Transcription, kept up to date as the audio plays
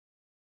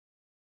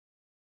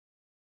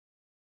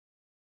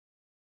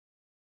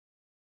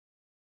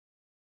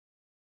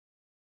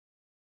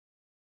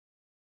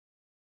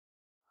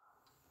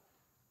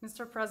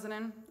Mr.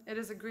 President, it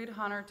is a great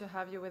honor to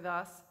have you with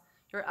us.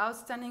 Your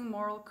outstanding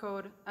moral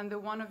code and the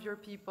one of your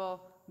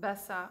people,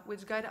 Besa,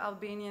 which guide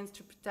Albanians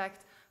to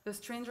protect the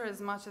stranger as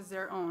much as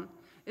their own,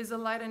 is a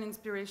light and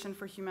inspiration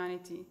for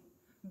humanity.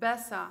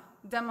 Besa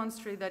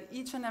demonstrate that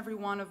each and every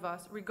one of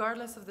us,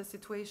 regardless of the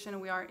situation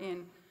we are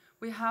in,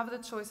 we have the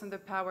choice and the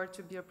power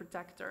to be a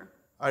protector.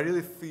 I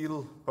really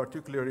feel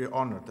particularly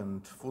honored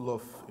and full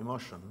of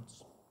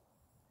emotions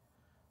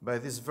by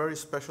this very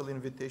special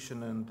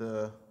invitation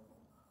and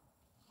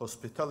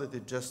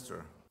hospitality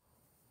gesture.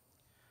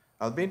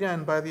 Albania,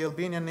 and by the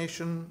Albanian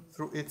nation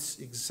through its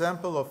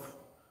example of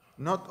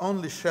not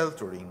only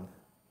sheltering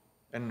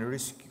and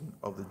rescuing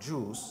of the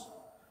Jews,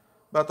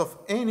 but of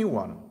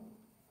anyone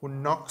who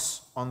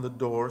knocks on the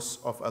doors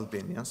of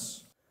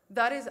Albanians.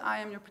 That is I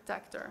Am Your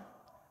Protector,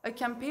 a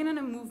campaign and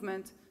a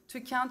movement to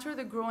counter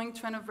the growing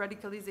trend of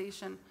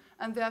radicalization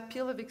and the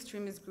appeal of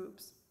extremist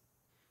groups.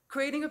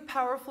 Creating a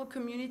powerful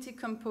community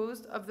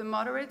composed of the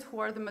moderate who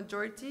are the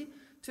majority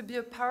to be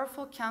a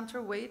powerful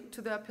counterweight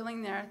to the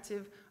appealing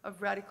narrative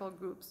of radical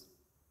groups.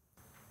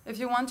 If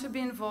you want to be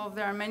involved,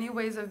 there are many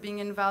ways of being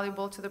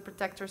invaluable to the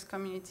Protectors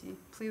community.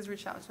 Please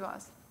reach out to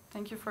us.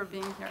 Thank you for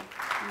being here.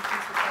 Thank you,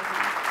 Mr.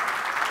 President.